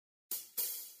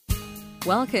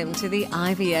Welcome to the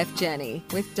IVF Journey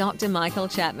with Dr. Michael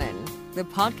Chapman, the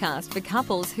podcast for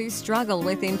couples who struggle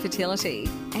with infertility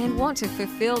and want to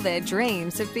fulfill their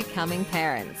dreams of becoming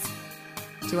parents.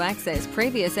 To access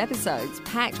previous episodes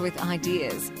packed with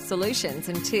ideas, solutions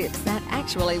and tips that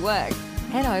actually work,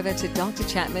 head over to Dr.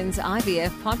 Chapman's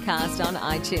IVF podcast on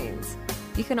iTunes.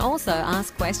 You can also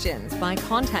ask questions by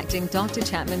contacting Dr.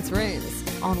 Chapman's rooms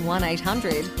on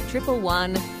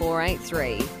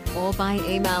 1-800-111-483 or by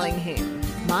emailing him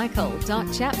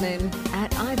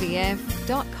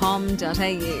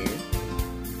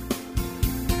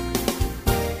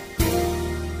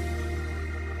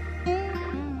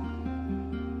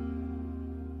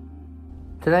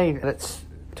Today, let's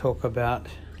talk about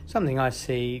something I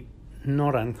see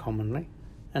not uncommonly,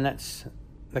 and that's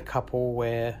the couple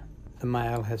where the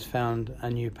male has found a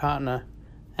new partner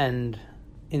and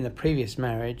in the previous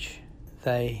marriage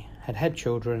they had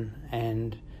children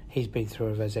and he's been through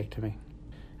a vasectomy.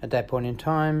 At that point in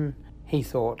time, he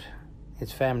thought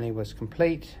his family was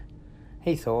complete,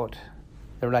 he thought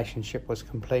the relationship was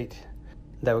complete,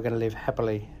 they were going to live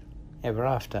happily ever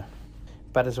after.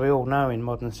 But as we all know in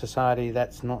modern society,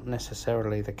 that's not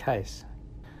necessarily the case.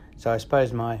 So I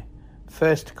suppose my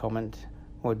first comment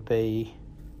would be,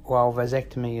 while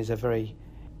vasectomy is a very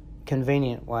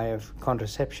convenient way of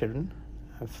contraception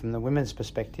from the women's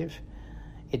perspective,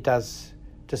 it does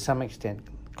to some extent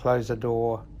close the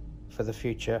door for the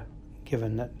future,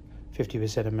 given that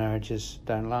 50% of marriages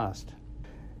don't last.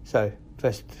 So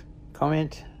first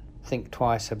comment, think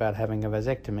twice about having a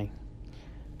vasectomy,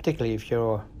 particularly if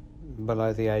you're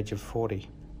below the age of 40.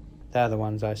 They're the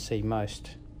ones I see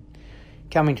most.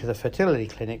 Coming to the fertility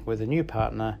clinic with a new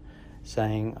partner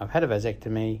saying, I've had a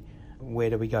vasectomy, where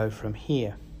do we go from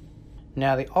here?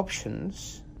 Now the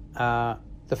options are,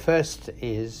 the first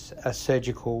is a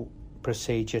surgical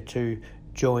procedure to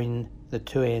join the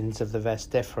two ends of the vas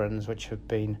deferens which have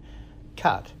been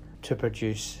cut to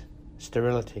produce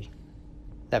sterility.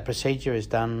 That procedure is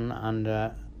done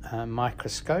under a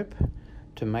microscope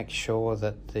to make sure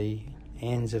that the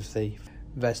ends of the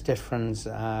vas deferens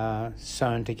are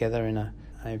sewn together in a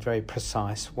very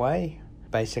precise way,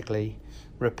 basically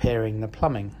repairing the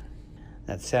plumbing.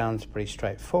 That sounds pretty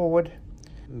straightforward,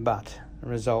 but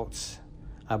results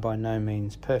are by no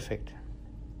means perfect.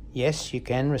 Yes, you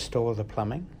can restore the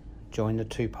plumbing, join the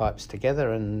two pipes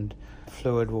together and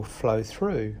fluid will flow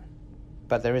through,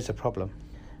 but there is a problem,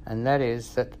 and that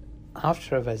is that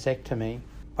after a vasectomy,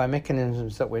 by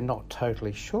mechanisms that we're not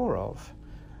totally sure of,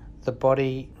 the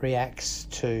body reacts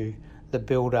to the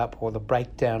build-up or the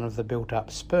breakdown of the built-up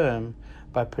sperm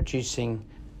by producing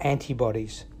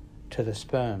antibodies to the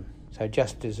sperm. So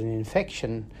just as an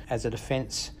infection, as a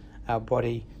defence, our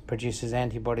body produces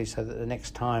antibodies so that the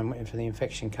next time if the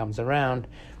infection comes around,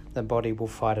 the body will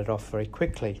fight it off very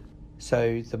quickly.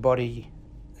 So the body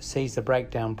sees the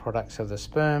breakdown products of the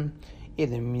sperm, the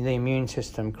immune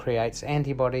system creates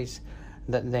antibodies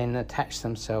that then attach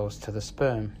themselves to the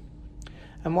sperm.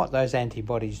 And what those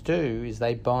antibodies do is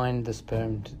they bind the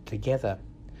sperm together.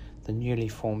 The newly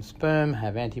formed sperm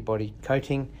have antibody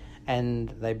coating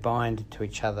and they bind to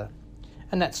each other.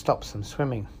 And that stops them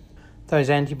swimming. Those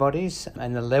antibodies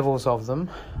and the levels of them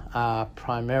are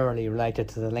primarily related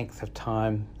to the length of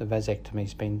time the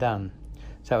vasectomy's been done.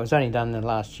 So it was only done in the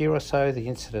last year or so. The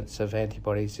incidence of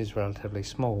antibodies is relatively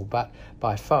small, but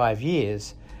by 5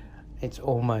 years, it's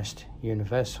almost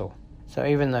universal. So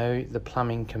even though the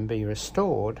plumbing can be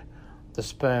restored, the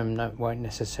sperm won't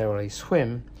necessarily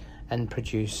swim and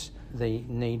produce the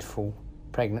needful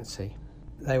pregnancy.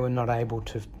 They were not able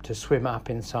to swim up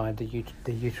inside the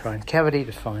uterine cavity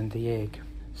to find the egg.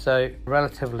 So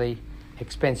relatively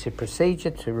expensive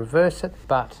procedure to reverse it,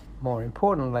 but more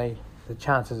importantly, the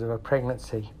chances of a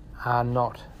pregnancy are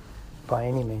not by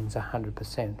any means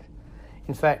 100%.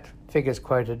 In fact, figures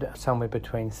quoted somewhere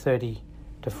between 30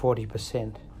 to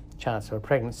 40% chance of a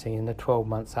pregnancy in the 12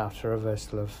 months after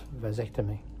reversal of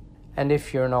vasectomy. And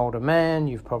if you're an older man,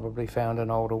 you've probably found an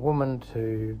older woman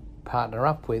to partner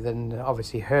up with, and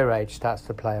obviously her age starts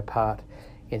to play a part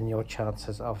in your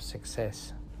chances of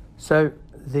success. So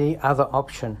the other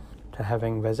option to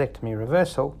having vasectomy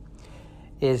reversal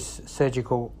is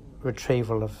surgical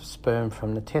retrieval of sperm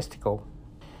from the testicle,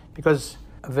 because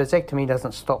a vasectomy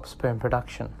doesn't stop sperm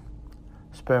production.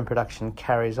 Sperm production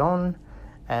carries on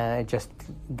and it just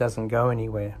doesn't go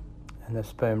anywhere and the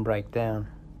sperm break down.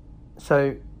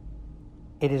 So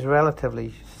it is a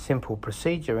relatively simple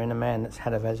procedure in a man that's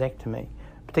had a vasectomy,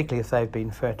 particularly if they've been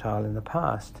fertile in the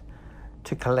past,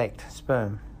 to collect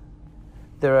sperm.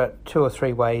 There are 2 or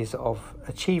 3 ways of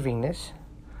achieving this.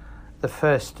 The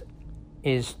first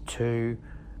is to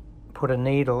put a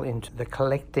needle into the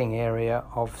collecting area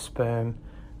of sperm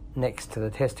next to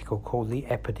the testicle called the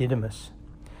epididymis.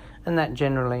 And that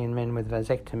generally in men with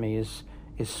vasectomy is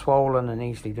swollen and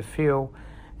easily to feel,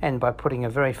 and by putting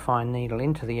a very fine needle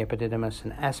into the epididymis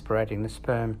and aspirating the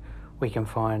sperm, we can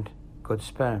find good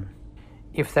sperm.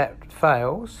 If that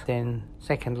fails, then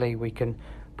secondly we can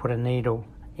put a needle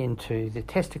into the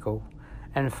testicle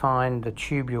and find the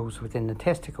tubules within the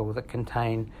testicle that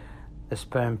contain the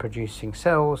sperm producing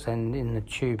cells, and in the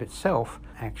tube itself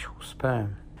actual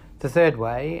sperm. The third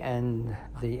way, and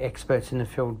the experts in the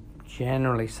field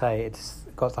generally say it's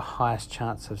got the highest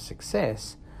chance of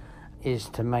success, is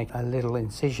to make a little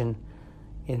incision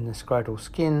in the scrotal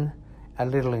skin, a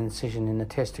little incision in the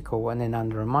testicle, and then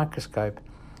under a microscope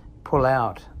pull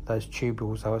out those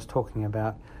tubules I was talking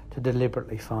about to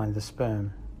deliberately find the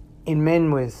sperm. In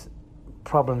men with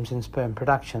problems in sperm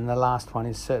production, the last one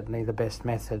is certainly the best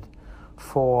method.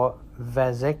 For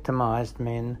vasectomized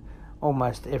men,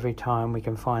 almost every time we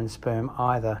can find sperm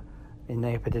either in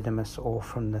the epididymis or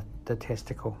from the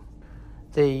testicle.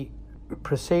 The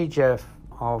procedure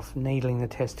of needling the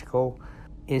testicle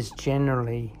is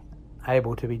generally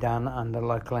able to be done under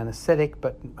local anaesthetic,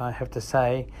 but I have to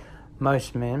say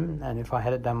most men, and if I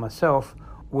had it done myself,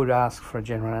 would ask for a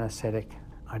general anaesthetic.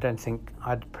 I don't think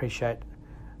I'd appreciate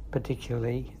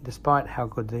particularly, despite how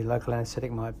good the local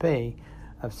anaesthetic might be,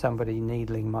 of somebody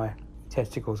needling my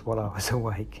testicles while I was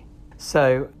awake.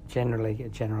 So generally a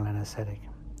general anaesthetic.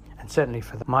 And certainly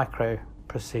for the micro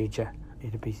procedure,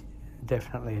 it'd be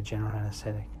definitely a general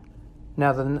anaesthetic.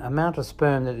 Now the amount of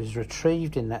sperm that is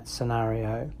retrieved in that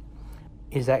scenario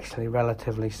is actually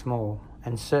relatively small,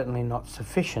 and certainly not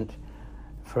sufficient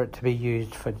for it to be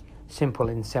used for simple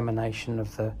insemination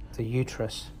of the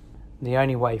uterus. The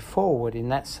only way forward in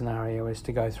that scenario is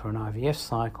to go through an IVF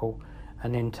cycle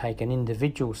and then take an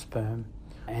individual sperm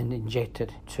and inject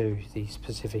it to the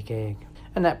specific egg.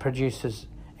 And that produces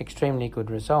extremely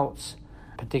good results,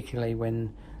 particularly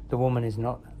when the woman is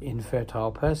not an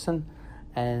infertile person,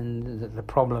 and the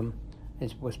problem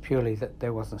was purely that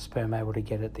there wasn't sperm able to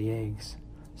get at the eggs.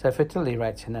 So fertility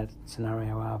rates in that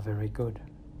scenario are very good.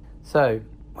 So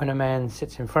when a man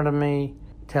sits in front of me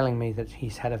telling me that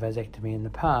he's had a vasectomy in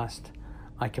the past,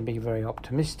 I can be very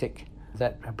optimistic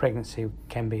that a pregnancy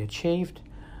can be achieved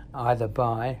either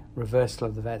by reversal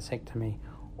of the vasectomy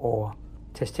or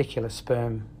testicular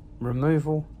sperm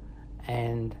removal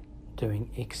and doing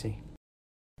ICSI.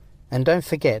 And don't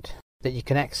forget that you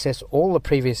can access all the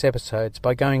previous episodes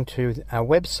by going to our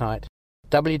website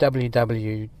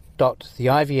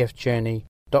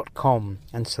www.theivfjourney.com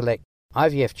and select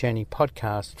IVF Journey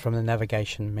Podcast from the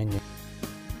navigation menu.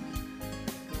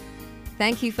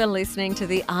 Thank you for listening to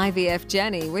the IVF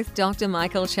Journey with Dr.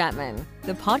 Michael Chapman,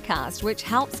 the podcast which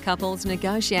helps couples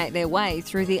negotiate their way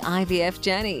through the IVF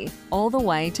journey, all the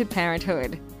way to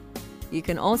parenthood. You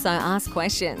can also ask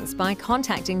questions by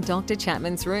contacting Dr.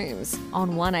 Chapman's rooms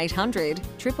on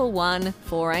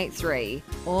 1-800-111-483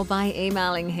 or by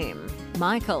emailing him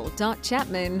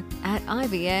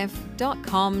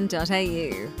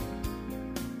michael.chapman@ivf.com.au.